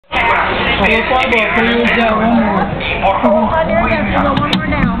Can you use that one more? One more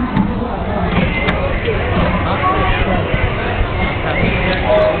down.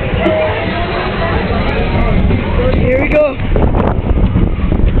 Here we go.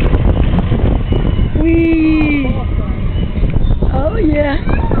 Whee! Oh yeah.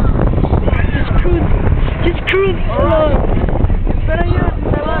 Just cruise along. It's been a year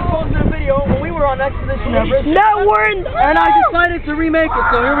since I last posted a video when we were on Expedition Everest. Now we're in. And I decided to remake it,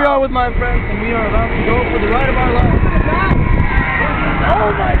 so here we are with my friends, and we are about to go for the ride of our lives.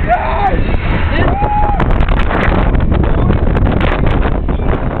 Oh my God!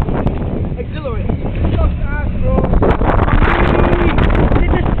 Exhilarating.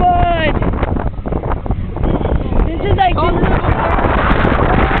 This is fun. This is like.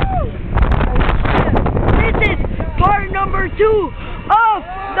 This is part number 2 of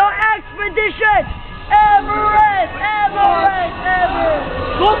the expedition. Everest!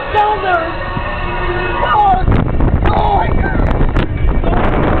 Look down there! Oh my God!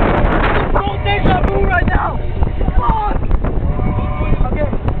 It's so deja vu right now! Fuck!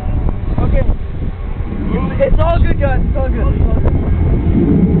 Okay. It's all good, guys. It's all good.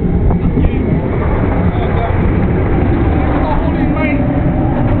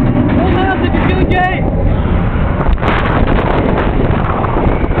 Hold on, did you feel gay?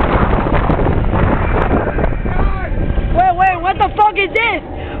 Wait, what the fuck is this?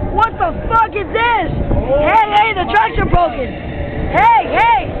 What the fuck is this? Hey, the tracks are broken. Hey!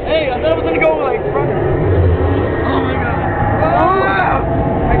 Hey, I thought I was gonna go like front. Oh my God.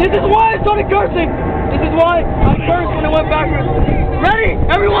 This is why I started cursing. This is why I cursed when I went backwards. Ready?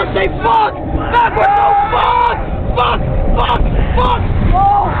 Everyone say fuck! Backwards! Oh fuck! Fuck! Oh fuck!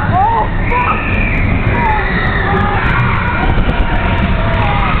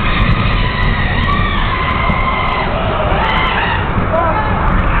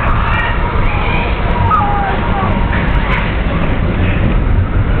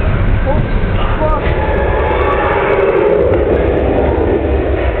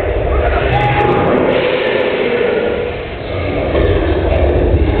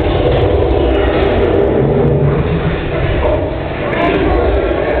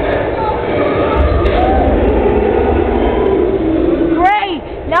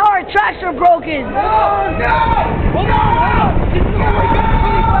 Tracks are broken. No! Hold on! This is where we're going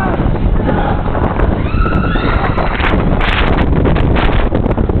really fast.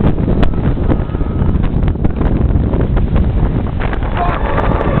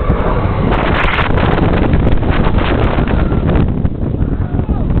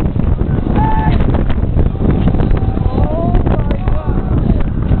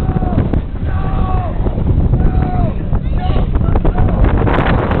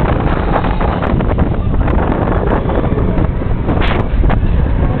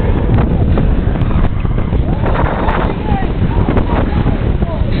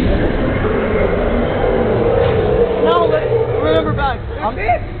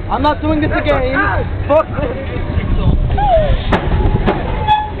 I'm not doing this again. Fuck this.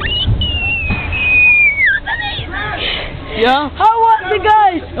 Yeah? How was it,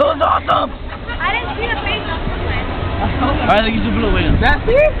 guys? It was awesome. I didn't see the face on the way. Alright, you just blew away. That's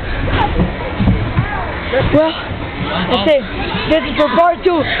it? Well, that's it. This is for part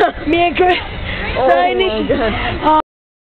 2. Me and Chris signing